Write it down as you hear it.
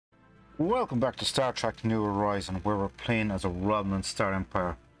Welcome back to Star Trek New Horizon, where we're playing as a Romulan Star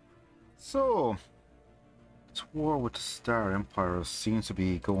Empire. So, this war with the Star Empire seems to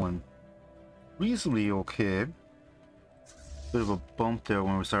be going reasonably okay. Bit of a bump there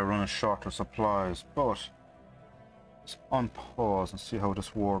when we started running short of supplies, but let's unpause and see how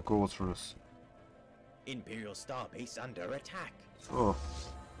this war goes for us. Imperial Starbase under attack. So,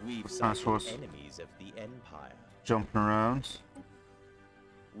 We've transfer sighted us, enemies of the Empire. jumping around.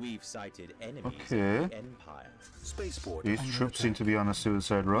 We've sighted enemies Okay. of the Empire. Spaceport. These under troops seem attack. to be on a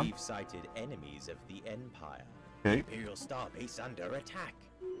suicide run. We've sighted enemies of the Empire. Okay. Imperial Starbase under attack.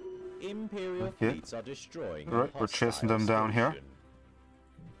 Imperial Okay. fleets are destroying a Right, we're chasing hostile them down here. station.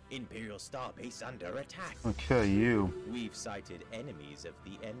 Imperial Starbase under attack. Okay, you. We've sighted enemies of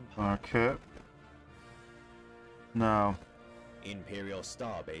the Empire. Okay. Now, Imperial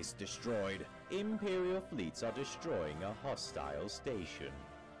Starbase destroyed. Imperial fleets are destroying a hostile station.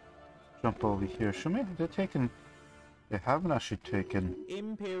 jump over here. Show me, they're taking... They haven't actually taken...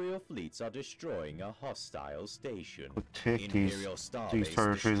 Imperial fleets are destroying a hostile station. Could take Imperial these Starbase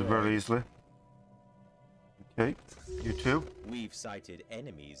territories destroyed. very easily. Okay, you too. We've sighted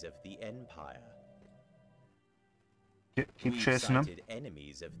enemies of the Empire. Keep We've chasing them. sighted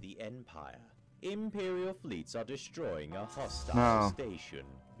enemies of the Empire. Imperial fleets are destroying a hostile No. station.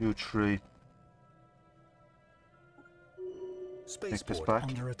 You three. Spaceport back.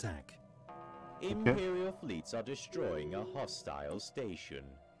 under attack. Imperial fleets are destroying a hostile station.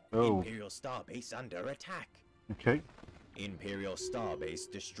 Oh, Imperial Starbase under attack. okay. Imperial Starbase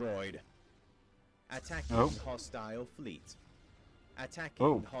destroyed. Attacking Oh. hostile fleet. Attacking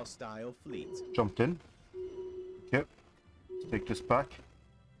Oh. hostile fleet. Jumped in. Okay. Let's take this back.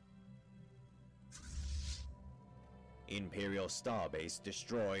 Imperial Starbase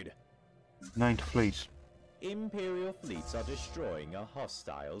destroyed. Ninth Fleet. Imperial fleets are destroying a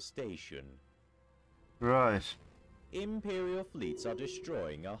hostile station. Right. Imperial fleets are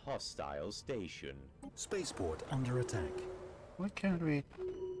destroying a hostile station. Spaceport under attack. Why can't we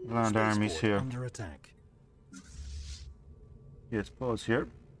land armies Spaceport here? under attack. Yes, pause here.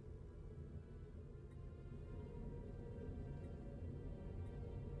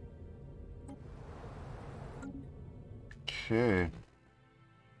 Okay.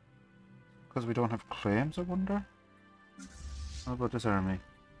 Because we don't have claims, I wonder? How about this army?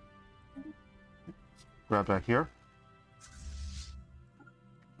 Grab that here.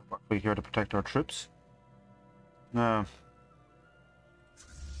 We're here to protect our troops. Now,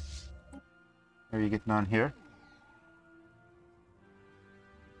 how are you getting on here?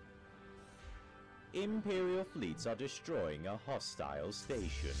 Imperial fleets are destroying a hostile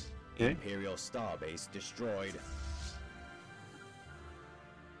station. Okay. Imperial Starbase destroyed.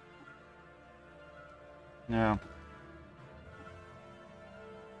 Now,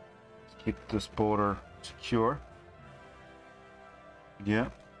 let's keep this border secure. Yeah.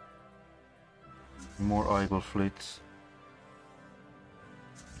 More Eagle fleets.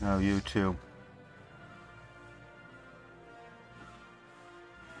 Now you too.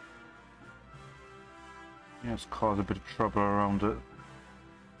 Yeah, it's caused a bit of trouble around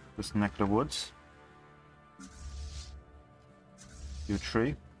this neck of the woods. You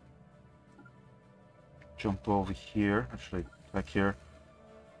three. Jump over here, actually back here,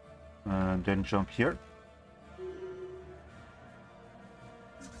 and then jump here.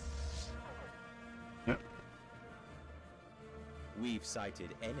 Yeah. We've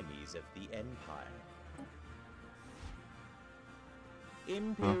sighted enemies of the Empire.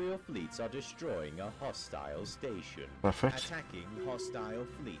 Imperial fleets are destroying a hostile station. Perfect. Attacking hostile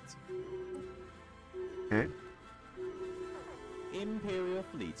fleet. Okay. Imperial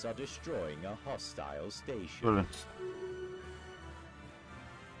fleets are destroying a hostile station. Brilliant.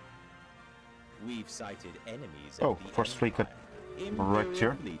 We've sighted enemies Oh, of the first fleet got Empire. right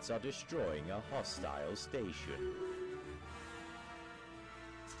Imperial here. fleets are destroying a hostile station.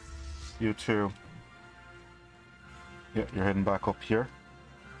 You too. Yeah, you're heading back up here.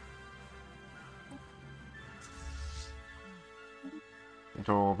 Get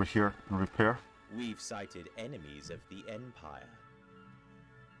over here and repair. We've sighted enemies of the Empire.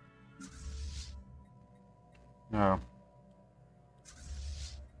 Now,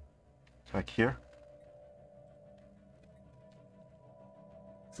 attack here.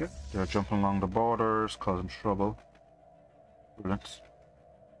 Yep, they're jumping along the borders, causing trouble. Brilliant.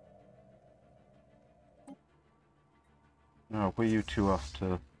 Now, where you two off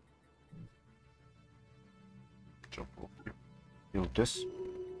to jump over here? Build this.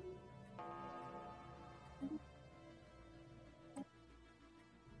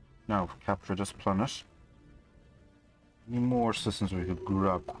 Now, capture this planet. Any more systems we could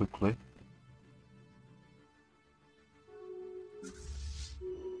grab quickly?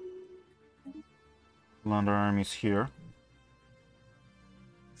 Land our armies here.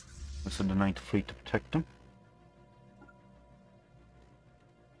 Let's send the 9th Fleet to protect them.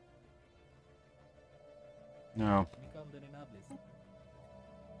 Now,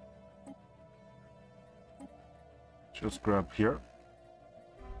 just grab here.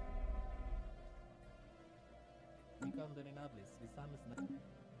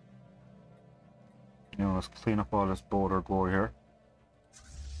 Now let's clean up all this border gore here.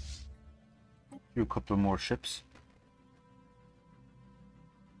 Do a couple of more ships.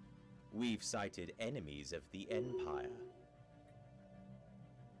 We've sighted enemies of the Empire.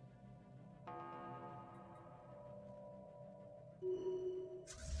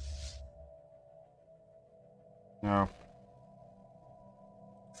 Now,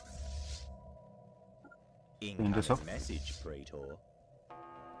 clean this up. Message, Praetor.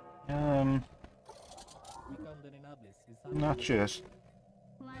 Not yet.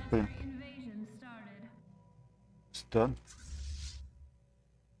 Clean. It's done.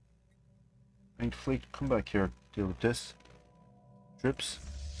 9th Fleet, come back here, deal with this. Troops.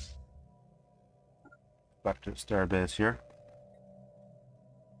 Back to the starbase here.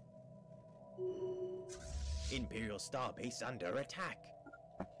 Imperial Starbase under attack.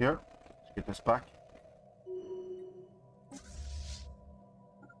 Back here. Let's get this back.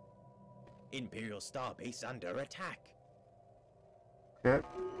 Imperial Starbase under attack. Okay.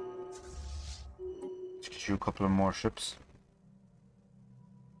 Let's get you a couple of more ships.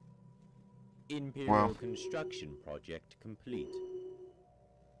 Imperial construction project complete.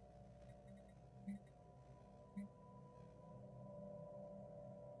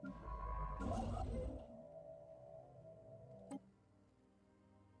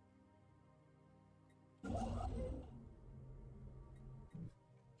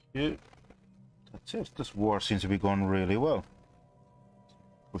 Yeah. That's it. This war seems to be going really well.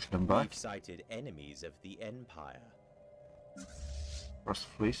 Push them back. We've sighted enemies of the Empire. First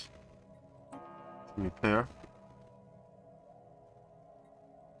Fleet. Repair.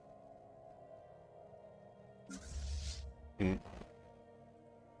 The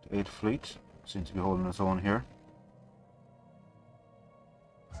 8th Fleet seems to be holding its own here.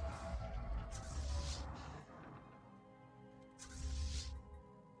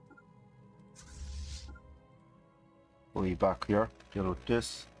 Way back here, deal with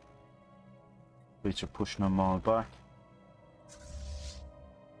this. Fleets are pushing them all back.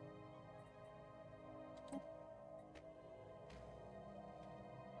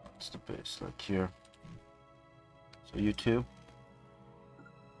 What's the base like here? So you two,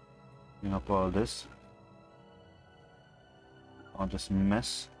 clean up all this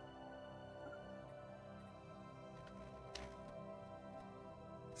mess.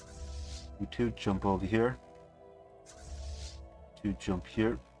 You two jump over here. You jump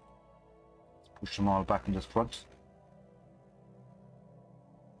here. Push them all back in this front.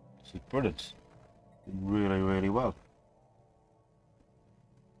 This is brilliant. Doing really, really well.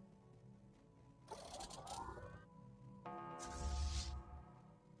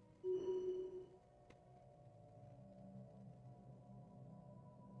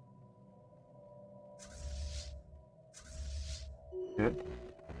 Good.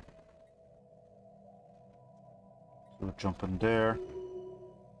 So we're jumping there.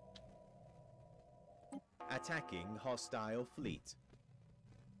 Attacking hostile fleet.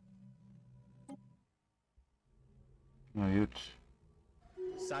 No, you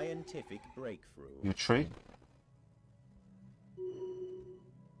Scientific breakthrough. you three.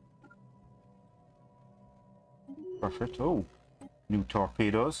 Perfect. Oh, new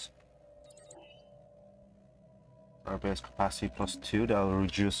torpedoes. Our base capacity +2. That'll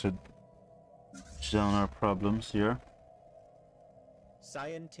reduce it down our problems here.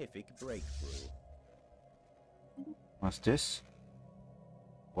 Scientific breakthrough. What's this?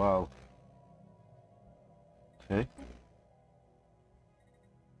 Wow. Okay.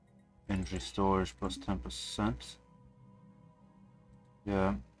 Energy storage +10%.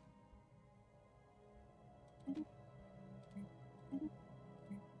 Yeah.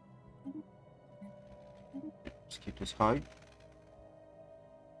 Let's keep this high.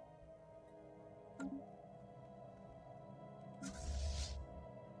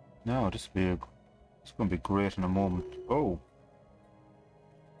 No, this will be it's going to be great in a moment. Oh.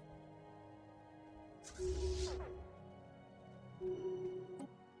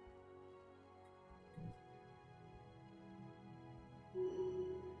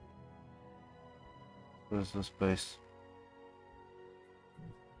 Where's this base?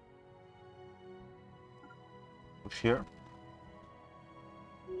 Push here.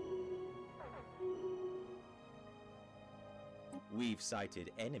 We've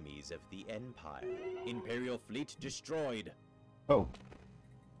sighted enemies of the Empire. Imperial fleet destroyed. Oh.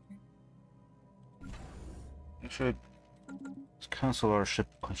 Actually, let's cancel our ship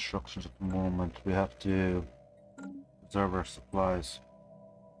constructions at the moment. We have to reserve our supplies.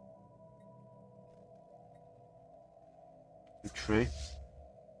 Tree.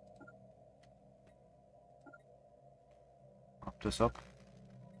 Knock this up.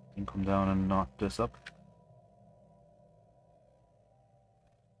 You can come down and knock this up.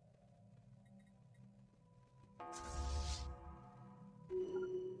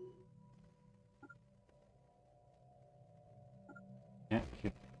 Yeah,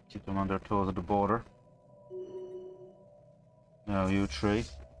 keep them on their toes at the border. Now you three.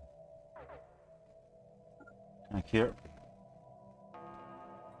 Back here.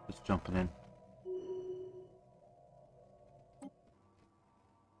 Just jumping in.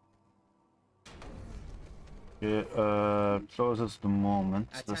 Yeah, closes the moment.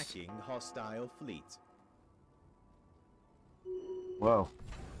 Attacking hostile fleet. Wow.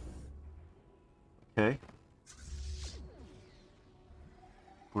 Okay.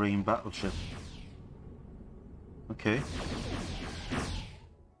 Green battleship. Okay.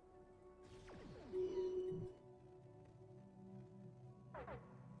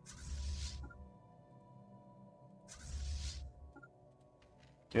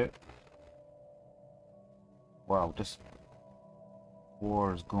 Yeah. Wow, this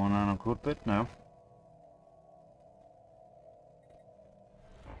war is going on a good bit now.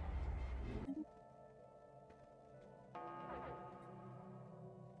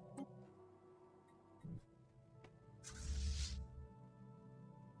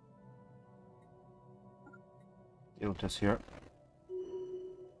 Deal with this here.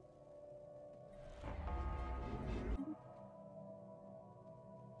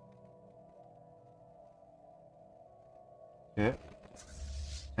 Okay.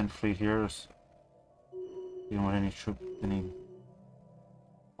 10 fleet here is dealing with any troop, any...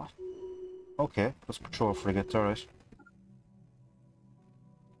 What? Okay, let's patrol frigates, alright.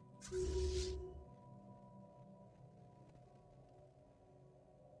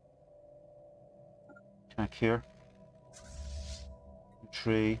 Attack here.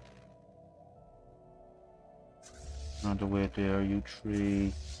 Tree. Another way there, you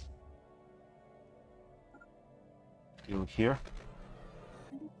tree. You here.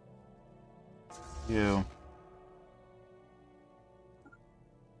 You.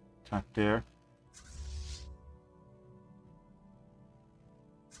 Attack there.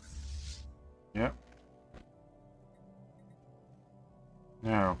 Yep.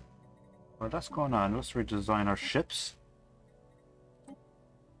 Now, while that's going on, let's redesign our ships.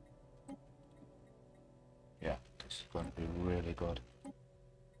 Yeah, this is going to be really good.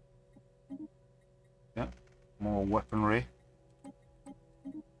 Yeah, more weaponry.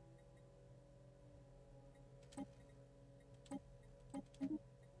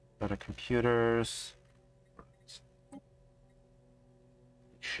 Better computers.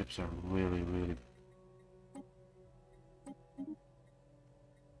 Ships are really, really...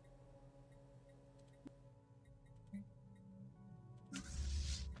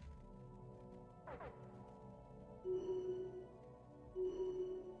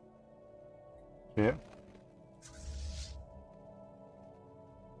 Yeah.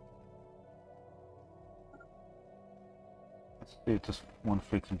 Let's see if this one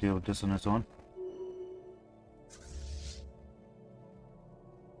fleet can deal with this on its own.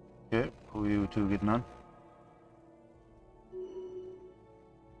 Okay, who are you two getting on?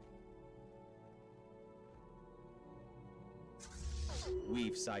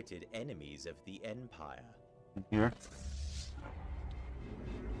 We've sighted enemies of the Empire. In here.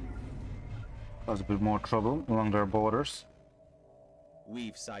 Cause a bit more trouble along their borders.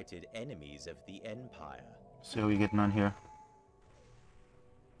 We've sighted enemies of the Empire. See how you getting on here.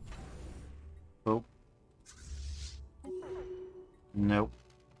 Oh. Nope.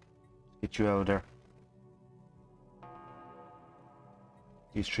 Get you out of there.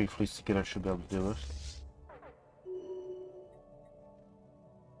 These three fleets together should be able to do it.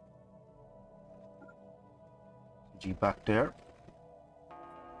 G back there.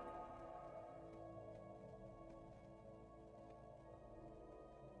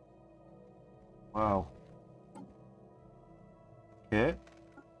 Wow. Okay.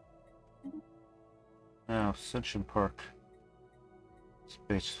 Now, Ascension Perk.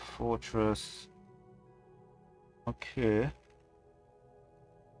 Space Fortress. Okay.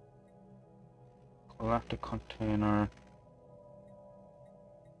 Galactic Container.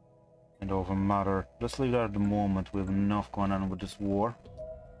 And over matter. Let's leave that at the moment. We have enough going on with this war.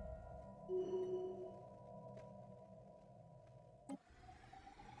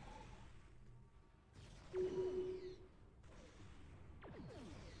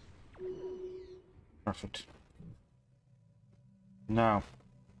 Perfect. Now,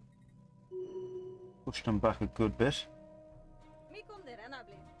 push them back a good bit.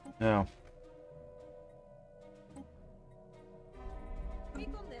 Now,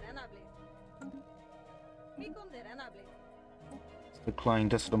 let's decline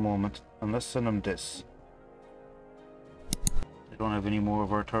this at the moment, and let's send them this. They don't have any more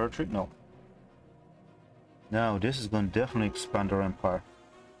of our territory? No. Now, this is going to definitely expand our empire.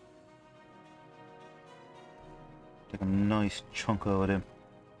 Take a nice chunk out of him.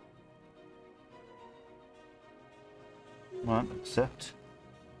 Come on, accept.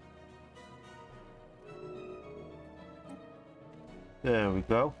 There we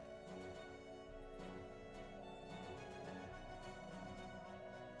go.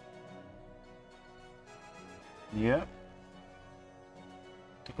 Yeah.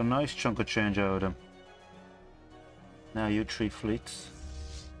 Took a nice chunk of change out of him. Now you 3 fleets.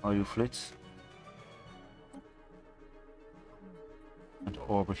 All you fleets. And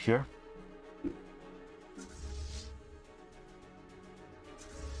over here.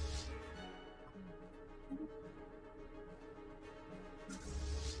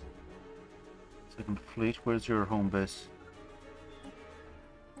 Second fleet, where's your home base?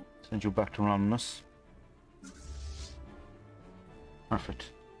 Send you back to Romulus.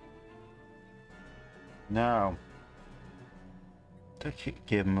 Perfect. Now, that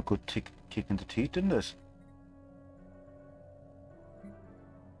gave him a good kick in the teeth, didn't it?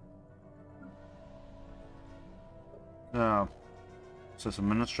 Now, says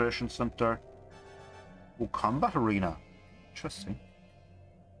administration center. Oh, combat arena. Interesting.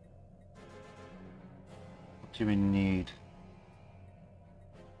 What do we need?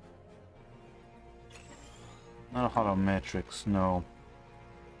 Not a hollow matrix, no.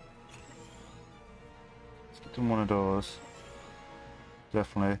 Let's get them one of those.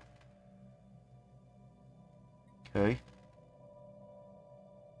 Definitely. Okay.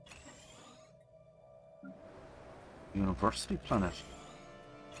 University planet.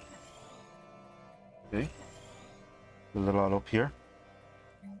 Okay. Build it all up here.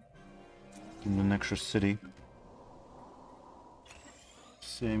 Give them an extra city.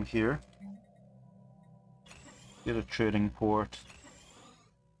 Same here. Get a trading port.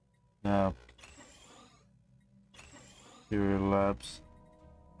 Now. Imperial labs.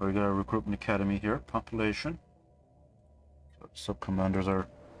 We got a recruitment academy here. Population. Sub-commanders are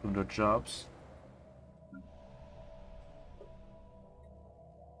doing their jobs.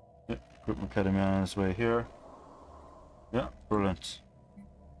 Yeah, recruitment academy on its way here. Yeah, brilliant.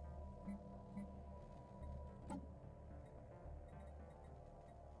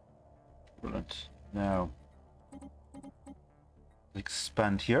 Brilliant. Now,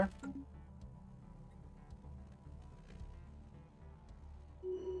 expand here.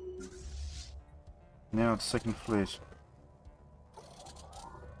 Now it's second fleet.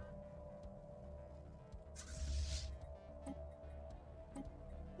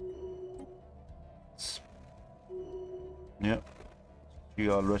 Yep.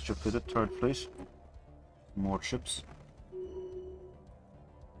 You all retrofitted, third fleet. More ships.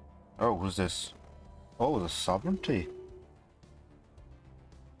 Oh, what's this? Oh, the sovereignty.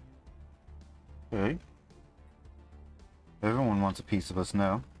 Okay. Everyone wants a piece of us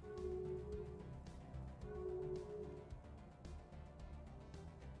now.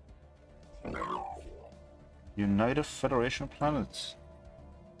 United Federation of Planets.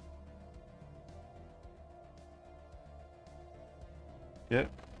 Yeah,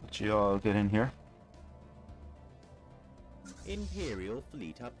 let you all get in here. Imperial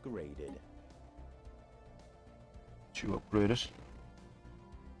fleet upgraded. Let you upgrade it.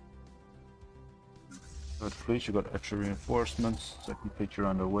 Third fleet, you got extra reinforcements. Second fleet, you're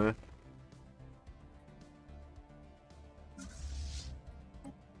on their way.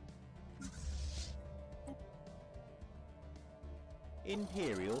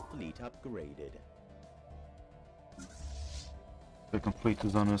 Imperial fleet upgraded. Second fleet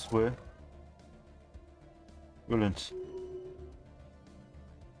is on its way. Brilliant.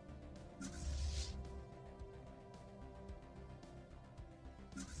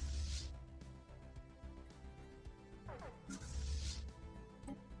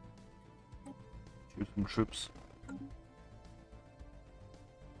 Shoot some troops.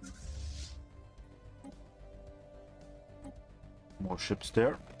 More ships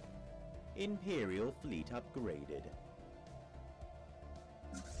there. Imperial fleet upgraded.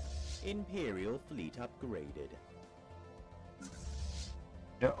 Imperial fleet upgraded.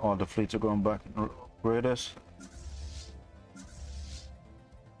 Yeah, all the fleets are going back and upgrade it.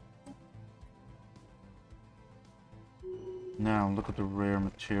 Now, look at the rare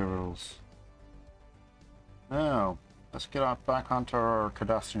materials. Now, let's get back onto our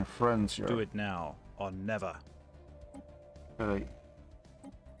Cardassian friends here. Do it now or never. Okay.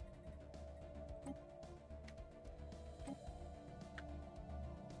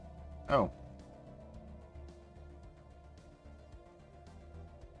 Oh.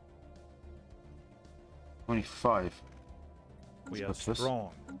 $25. We are What's this?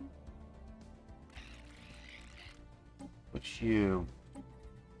 strong. But you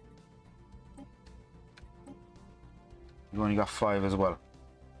only got 5 as well.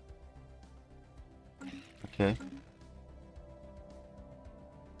 Okay.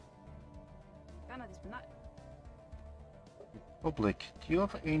 Public, do you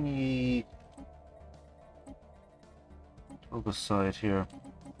have any other side here?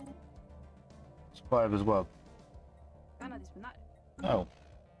 It's 5 as well. Oh.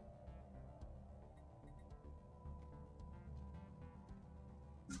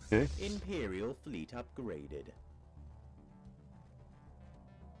 Okay. Imperial fleet upgraded.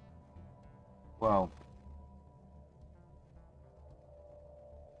 Wow.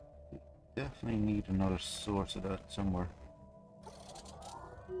 Definitely need another source of that somewhere.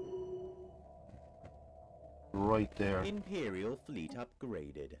 Right there. Imperial fleet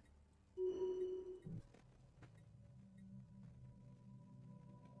upgraded.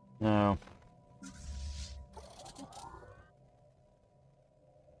 No.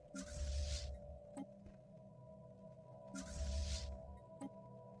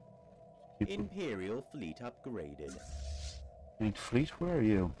 Imperial fleet upgraded. Fleet, fleet, where are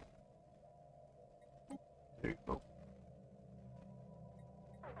you? There you go.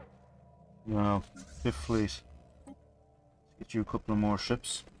 No, 5th fleet. Let's get you a couple of more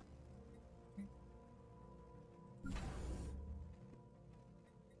ships.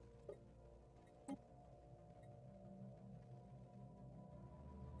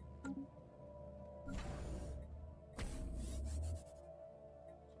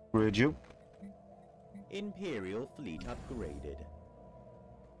 Upgrade you. Imperial fleet upgraded.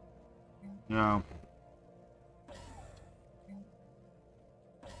 No.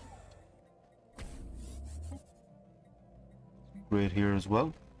 Upgrade here as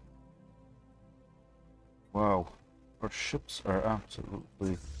well. Wow. Our ships are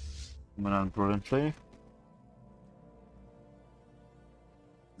absolutely coming on brilliantly.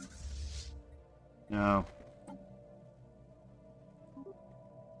 No.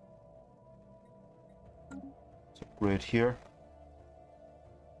 Let's upgrade here.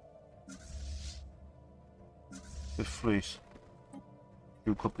 5th fleet.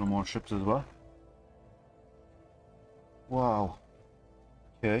 Do a couple of more ships as well. Wow.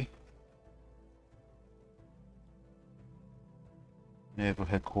 Okay. Naval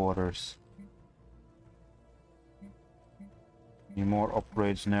headquarters. Need more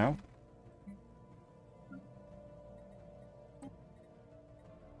upgrades now.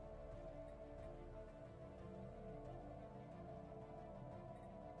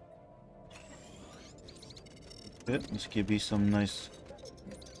 Let's give you some nice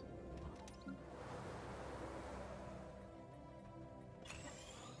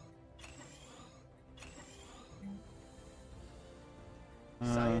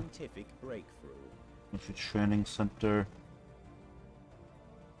Scientific breakthrough. infantry training center.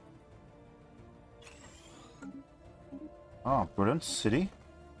 Oh, brilliant city.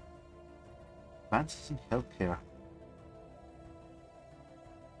 Advances in healthcare.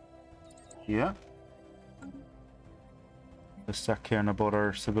 Yeah. Let's start caring about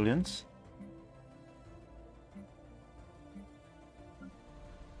our civilians.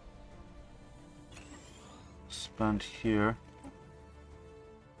 Expand here.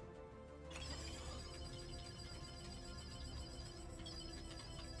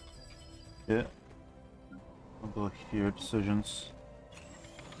 Yeah. I'll go here, decisions.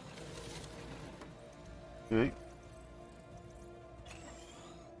 Okay.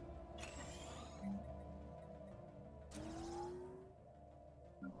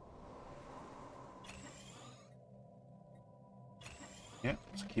 Yeah,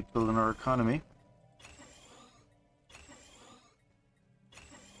 let's keep building our economy.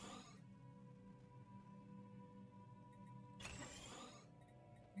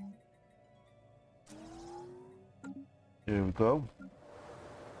 There we go.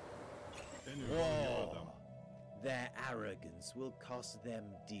 Whoa. Their arrogance will cost them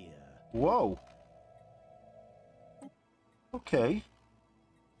dear. Whoa. Okay.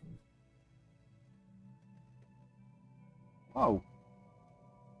 Oh.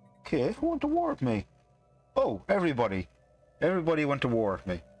 Okay, who went to war with me? Oh, everybody. Everybody went to war with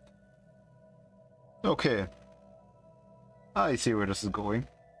me. Okay. I see where this is going.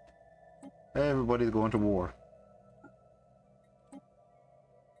 Everybody's going to war.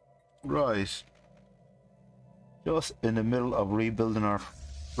 Right. Just in the middle of rebuilding our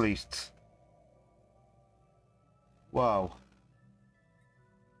fleets. Wow.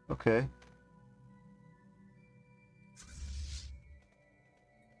 Okay.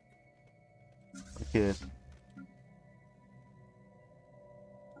 Okay.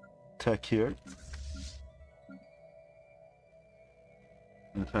 Attack here.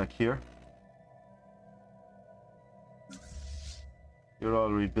 Attack here. You're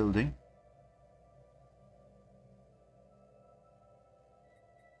all rebuilding.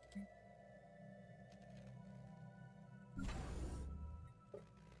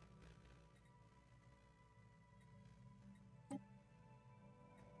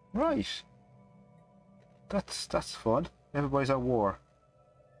 Right. That's fun. Everybody's at war.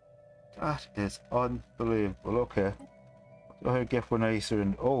 That is unbelievable. Okay. What do I get when I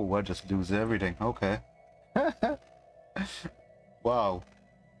surrender? Oh, I just lose everything. Okay. Wow.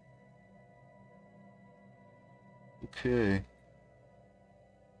 Okay.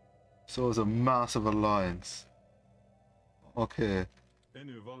 So it's a massive alliance. Okay.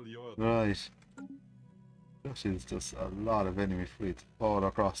 Right. Actually, there's just a lot of enemy fleets all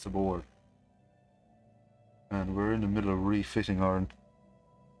across the board. And we're in the middle of refitting our...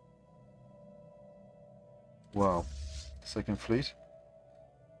 Wow. Second fleet.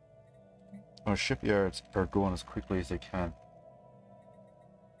 Our shipyards are going as quickly as they can.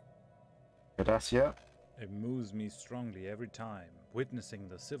 Gracia. It moves me strongly every time, witnessing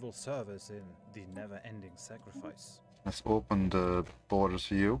the civil service in the never-ending sacrifice. Let's open the borders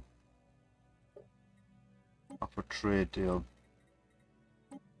for you. Offer trade deal.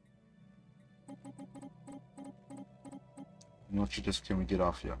 How much of this can we get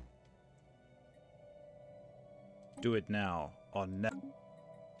off you? Do it now, or never.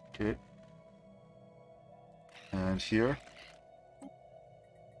 Okay. And here.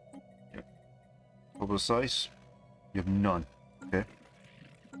 Yep. Publicize. You have none. Okay.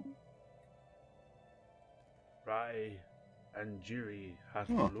 Rai and Jiri has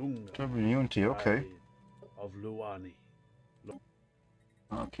Oh, Lunga Tribal Unity, okay. of Luani.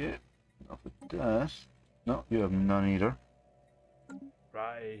 Okay. Enough with that. No, you have none either.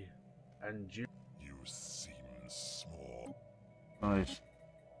 Rai and Jiri. You seem small. Right.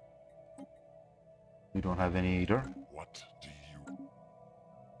 We don't have any either. What do you...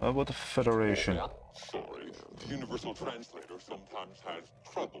 How about the Federation? Sorry, the Universal Translator sometimes has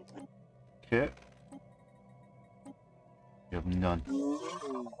trouble. Okay. You have none.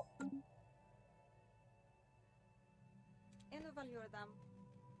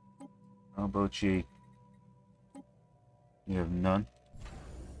 How about you? You have none.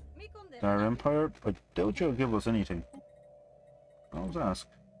 Star Empire? I doubt you'll give us anything. I'll ask.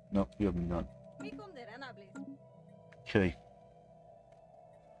 No, you have none. Okay.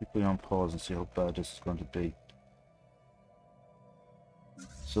 Quickly on pause and see how bad this is going to be.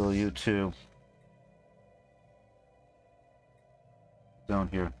 So you two. Down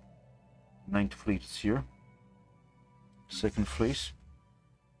here. 9th fleet is here. 2nd fleet.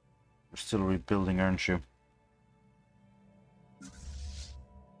 We're still rebuilding, aren't you?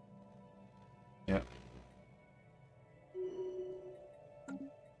 Yeah.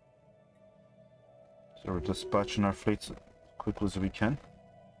 So we're dispatching our fleets as quickly as we can.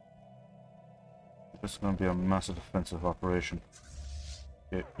 This is going to be a massive offensive operation.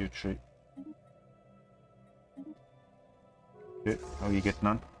 Okay, you three. Okay, how are you getting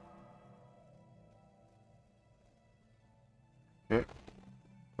on? Okay,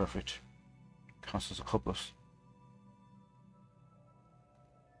 perfect. Costs us a couple of...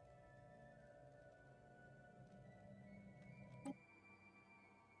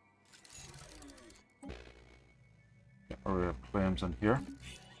 Our claims in here.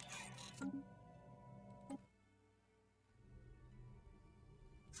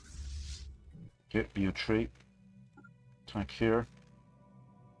 Okay, you three. Attack here.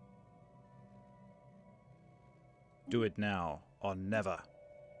 Do it now, or never.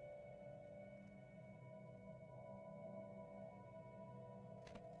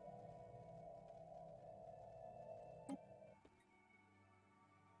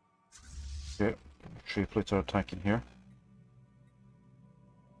 Okay, 3 fleets are attacking here.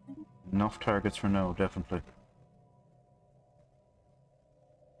 Enough targets for now, definitely.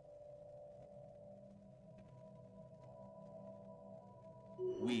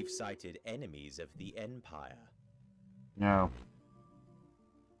 We've sighted enemies of the Empire. Now,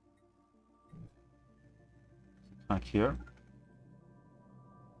 back here.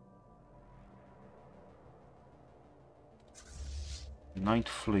 Ninth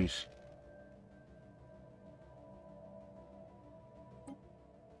Fleet.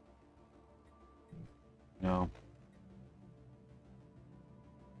 No.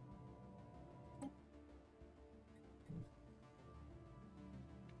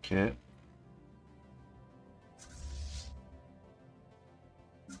 Okay.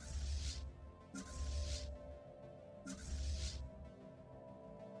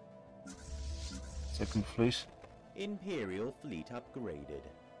 Second Fleet. Imperial fleet upgraded.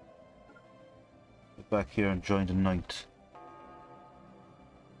 Get back here and join the ninth.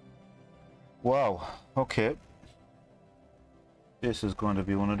 Wow, okay. This is going to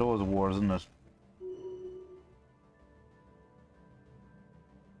be one of those wars, isn't it?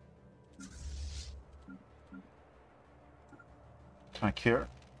 Attack here.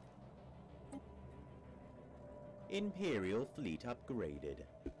 Imperial fleet upgraded.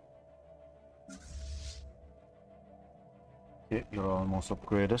 Okay, you're almost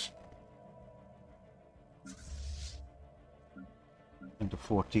upgraded. Into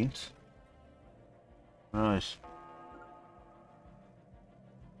 14th. Right.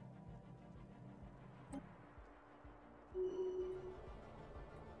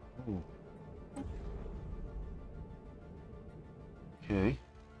 Ooh. Okay.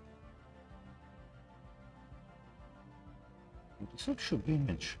 This should be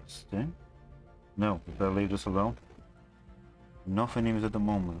interesting. No, we better leave this alone. Enough enemies at the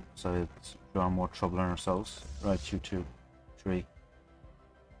moment, so it's drawing more trouble on ourselves. Right, you two. 3.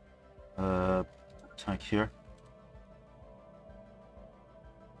 Attack here.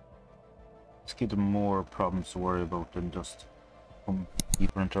 Let's give them more problems to worry about than just come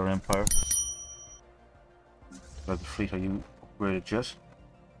deeper into our empire. Like the fleet, are you upgraded yet?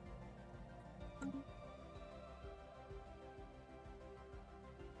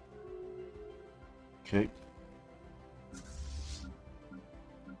 Okay.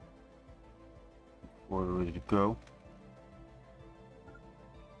 We're ready to go.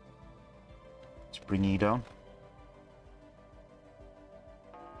 Let's bring E down.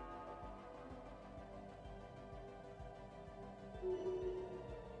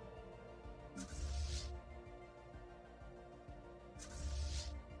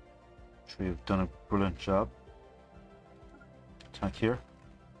 Sure, you've done a brilliant job. Attack here.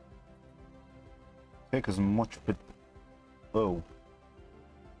 Take as much bit. Oh.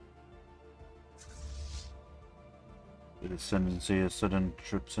 The ascendancy is sudden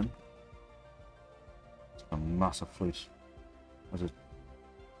troops in. It's a massive fleet. Was it?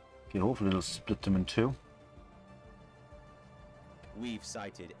 Okay, hopefully it'll split them in 2. We've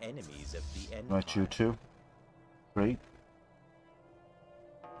sighted enemies of the Empire. Right, you 2. 3.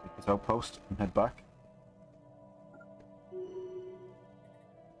 Take this outpost and head back.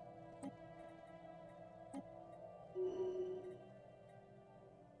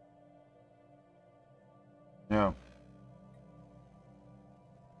 Yeah.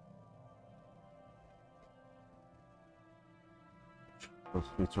 Both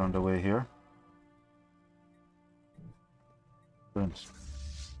fleets are underway here. Brilliant.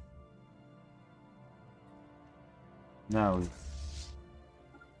 Now,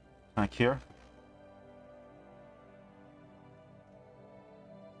 back here.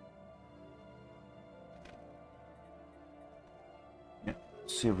 Yeah,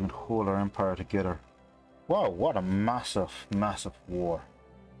 see if we can hold our empire together. Wow, what a massive, massive war.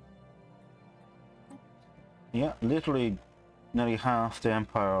 Yeah, literally nearly half the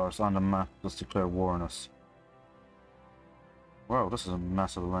empires on the map just declare war on us. Wow, this is a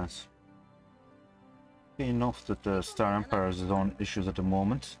massive alliance. Enough that the Star Empire has its own issues at the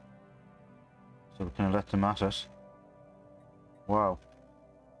moment, so we can let them at it. Wow.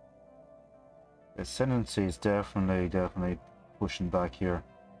 The ascendancy is definitely pushing back here.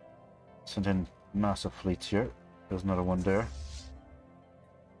 Sent in massive fleets here. There's another one there.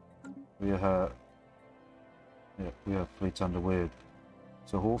 We have fleets on the way,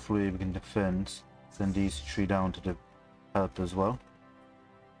 so hopefully we can defend. Send these 3 down to the help as well.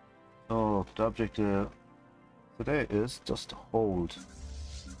 So the objective today is just to hold.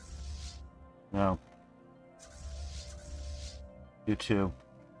 Now, you 2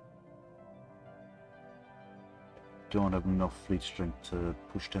 don't have enough fleet strength to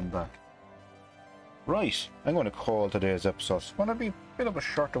push them back. Right, I'm going to call today's episode. It's going to be a bit of a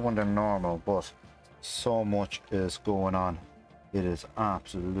shorter one than normal, but so much is going on. It is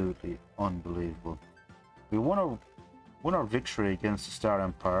absolutely unbelievable. We won our victory against the Star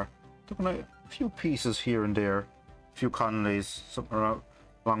Empire. Took a few pieces here and there, a few colonies, something around,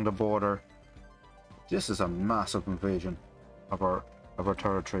 along the border. This is a massive invasion of our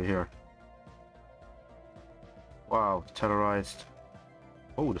territory here. Wow, terrorized.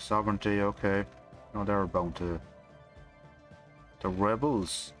 Oh, the sovereignty, okay. No, they're bound to. The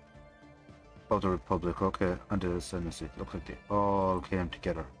rebels of the Republic, okay, and the Ascendancy. Looks like they all came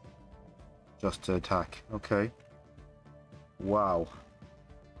together just to attack, okay. Wow.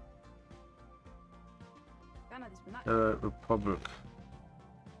 The Republic.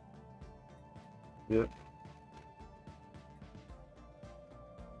 Yeah.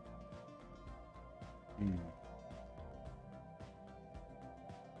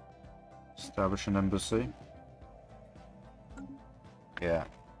 Establish an embassy. Yeah.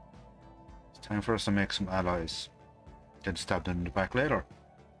 It's time for us to make some allies. Then stab them in the back later.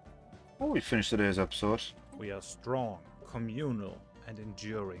 Oh, we finished today's episode. We are strong, communal, and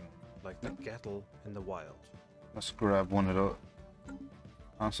enduring, like the cattle in the wild. Let's grab one of the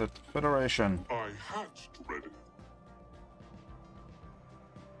Asset Federation. I hatched ready.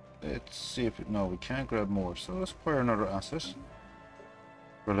 Let's see if no, we can't grab more, so let's acquire another asset.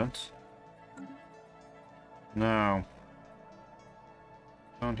 Brilliant. Now,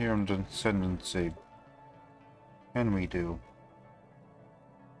 down here in the Ascendancy, can we do?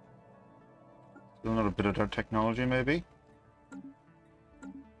 Still another bit of their technology, maybe?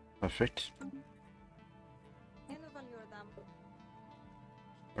 Perfect.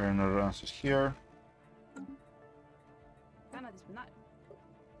 Acquire another asset here.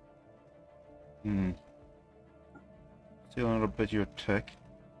 Still another bit of your tech.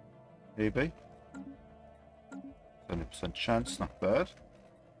 Maybe. 70% chance, not bad.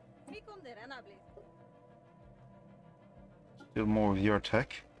 Still more of your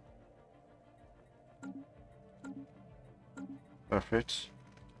tech. Perfect.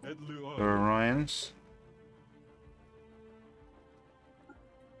 The Orions.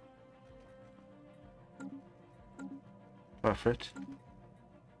 Perfect.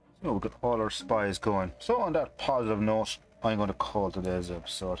 So we've got all our spies going. So on that positive note, I'm going to call today's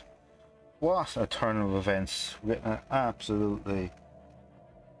episode. What a turn of events. We're getting absolutely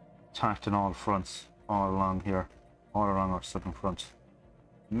attacked on all fronts, all along here, all along our southern front.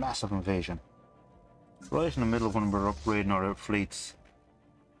 Massive invasion. Right in the middle of when we're upgrading our fleets.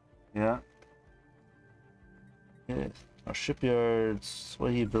 Yeah. Yes. Our shipyards.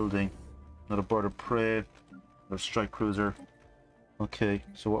 What are you building? Another bird of prey. Another strike cruiser. Okay,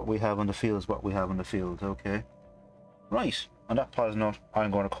 so what we have on the field is what we have on the field, okay. Right, on that positive note,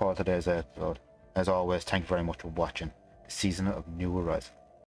 I'm going to call today's episode. As always, thank you very much for watching the season of New Horizons.